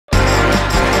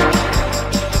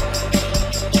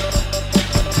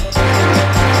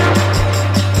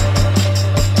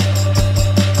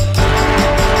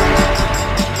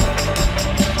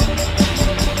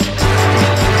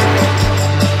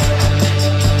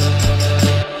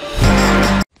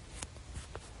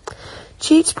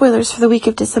Page spoilers for the week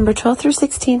of December 12th through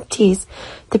 16th tease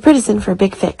that Brit is in for a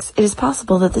big fix. It is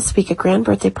possible that this week a grand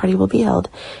birthday party will be held,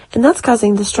 and that's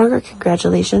causing the stronger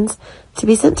congratulations to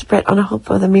be sent to Brit on a hope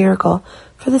of a miracle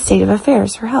for the state of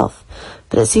affairs, her health.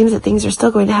 But it seems that things are still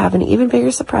going to have an even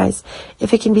bigger surprise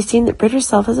if it can be seen that Brit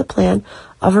herself has a plan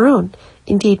of her own.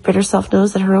 Indeed, Brit herself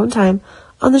knows that her own time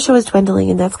on the show is dwindling,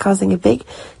 and that's causing a big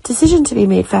decision to be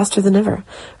made faster than ever.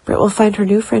 Brit will find her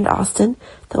new friend Austin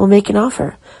that will make an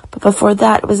offer. But before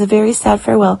that, it was a very sad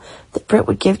farewell that Brit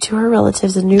would give to her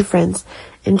relatives and new friends.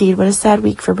 Indeed, what a sad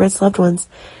week for Brit's loved ones.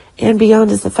 And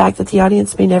beyond is the fact that the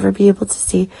audience may never be able to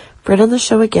see Brit on the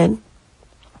show again,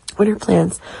 when her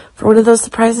plans for one of those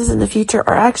surprises in the future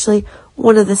are actually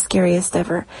one of the scariest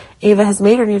ever. Ava has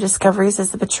made her new discoveries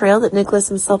as the betrayal that Nicholas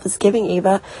himself is giving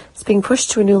Ava is being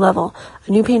pushed to a new level.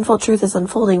 A new painful truth is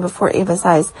unfolding before Ava's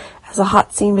eyes as a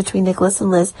hot scene between Nicholas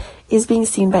and Liz is being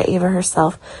seen by Ava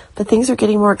herself. But things are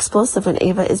getting more explosive when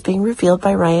Ava is being revealed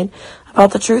by Ryan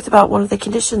about the truth about one of the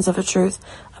conditions of a truth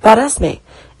about Esme.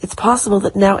 It's possible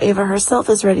that now Ava herself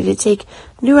is ready to take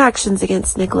new actions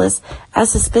against Nicholas,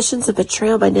 as suspicions of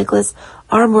betrayal by Nicholas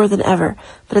are more than ever.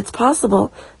 But it's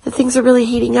possible that things are really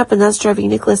heating up, and that's driving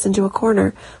Nicholas into a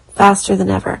corner faster than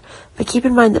ever. But keep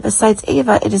in mind that besides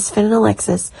Ava, it is Finn and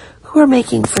Alexis who are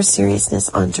making for seriousness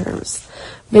on terms.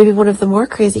 Maybe one of the more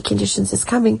crazy conditions is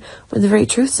coming when the very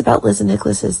truths about Liz and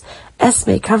Nicholas's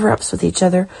Esme cover-ups with each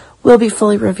other will be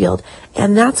fully revealed,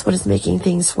 and that's what is making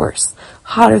things worse,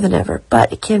 hotter than ever.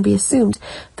 But it can be assumed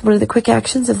that one of the quick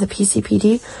actions of the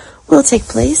PCPD will take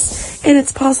place, and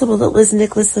it's possible that Liz and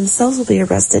Nicholas themselves will be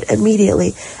arrested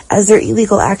immediately, as their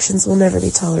illegal actions will never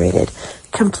be tolerated.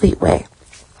 Complete way.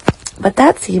 But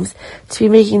that seems to be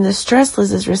making the stress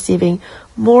Liz is receiving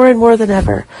more and more than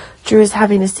ever. Drew is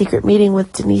having a secret meeting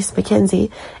with Denise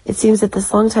McKenzie. It seems that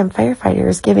this longtime firefighter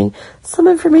is giving some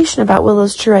information about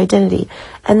Willow's true identity,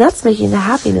 and that's making the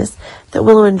happiness that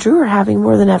Willow and Drew are having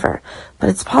more than ever. But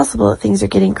it's possible that things are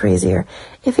getting crazier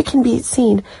if it can be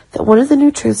seen that one of the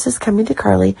new truths is coming to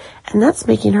Carly, and that's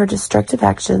making her destructive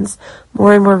actions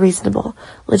more and more reasonable,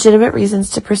 legitimate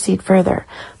reasons to proceed further.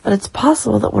 But it's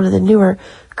possible that one of the newer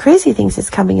crazy things is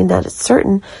coming, and that it's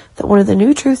certain that one of the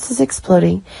new truths is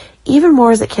exploding, even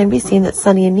more as it can be seen that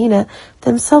Sunny and Nina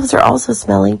themselves are also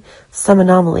smelling some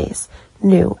anomalies.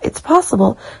 New. It's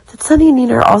possible that Sunny and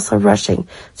Nina are also rushing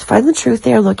to find the truth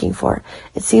they are looking for.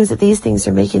 It seems that these things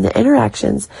are making the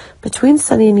interactions between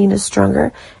Sunny and Nina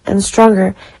stronger and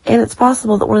stronger, and it's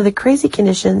possible that one of the crazy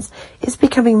conditions is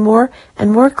becoming more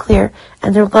and more clear,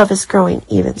 and their love is growing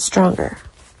even stronger.